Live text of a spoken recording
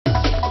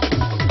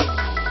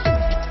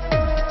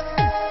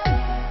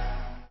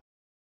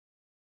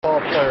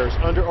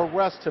under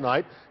arrest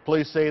tonight.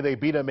 Police say they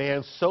beat a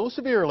man so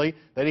severely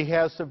that he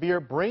has severe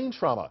brain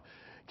trauma.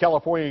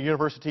 California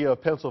University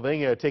of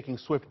Pennsylvania taking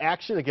swift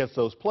action against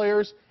those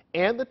players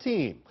and the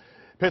team.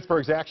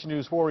 Pittsburgh's Action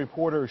News 4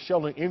 reporter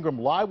Sheldon Ingram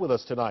live with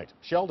us tonight.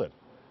 Sheldon.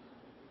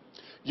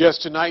 Yes,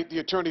 tonight the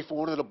attorney for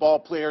one of the ball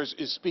players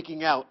is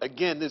speaking out.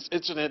 Again, this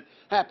incident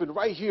happened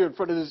right here in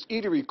front of this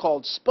eatery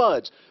called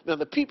Spuds. Now,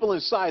 the people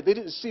inside, they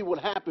didn't see what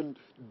happened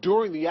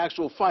during the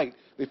actual fight.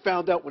 They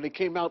found out when they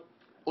came out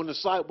on the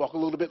sidewalk a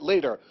little bit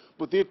later.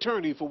 But the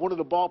attorney for one of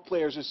the ball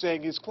players is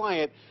saying his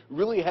client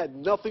really had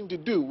nothing to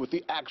do with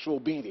the actual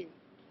beating.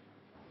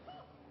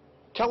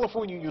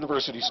 California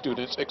University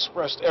students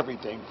expressed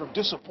everything from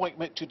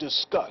disappointment to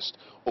disgust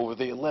over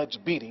the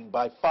alleged beating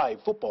by 5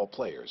 football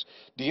players: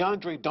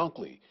 DeAndre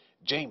Dunkley,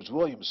 James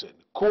Williamson,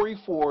 Corey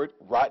Ford,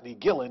 Rodney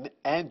Gillen,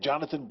 and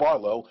Jonathan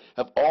Barlow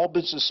have all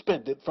been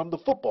suspended from the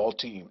football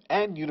team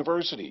and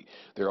university.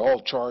 They're all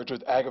charged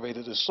with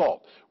aggravated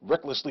assault,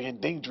 recklessly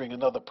endangering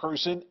another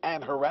person,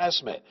 and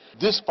harassment.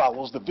 This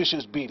follows the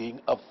vicious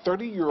beating of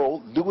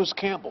 30-year-old Lewis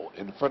Campbell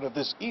in front of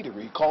this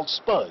eatery called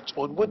Spuds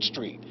on Wood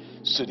Street,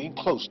 sitting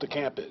close to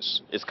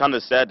campus. It's kind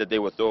of sad that they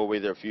would throw away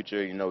their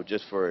future,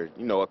 just for,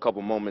 a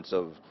couple moments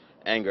of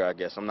anger, I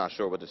guess. I'm not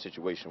sure what the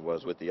situation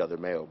was with the other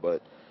male,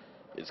 but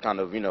it's kind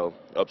of,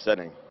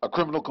 upsetting. A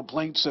criminal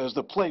complaint says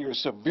the player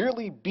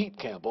severely beat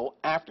Campbell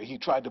after he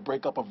tried to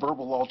break up a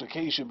verbal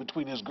altercation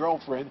between his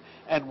girlfriend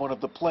and one of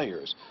the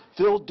players.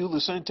 Phil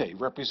Dulicente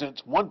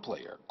represents one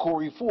player,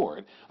 Corey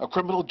Ford, a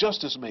criminal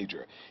justice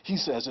major. He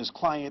says his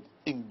client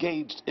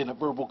engaged in a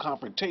verbal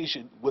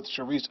confrontation with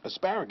Sharice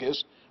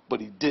Asparagus,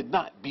 but he did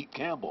not beat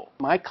Campbell.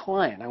 My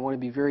client, I want to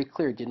be very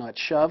clear, did not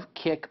shove,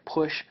 kick,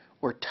 push,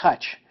 or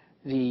touch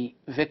the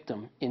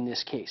victim in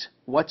this case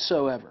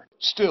whatsoever.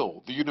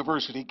 Still, the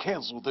university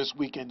canceled this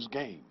weekend's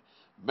game.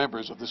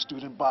 Members of the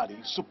student body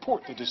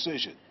support the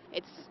decision.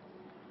 It's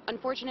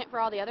unfortunate for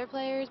all the other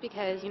players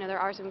because, there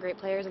are some great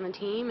players on the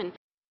team. And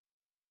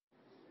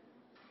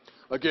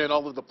again,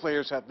 all of the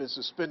players have been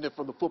suspended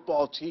from the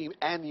football team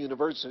and the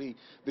university.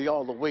 They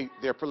all await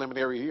their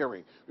preliminary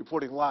hearing.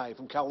 Reporting live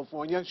from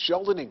California,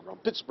 Sheldon Ingram,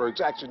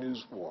 Pittsburgh's Action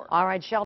News 4. All right, Sheldon.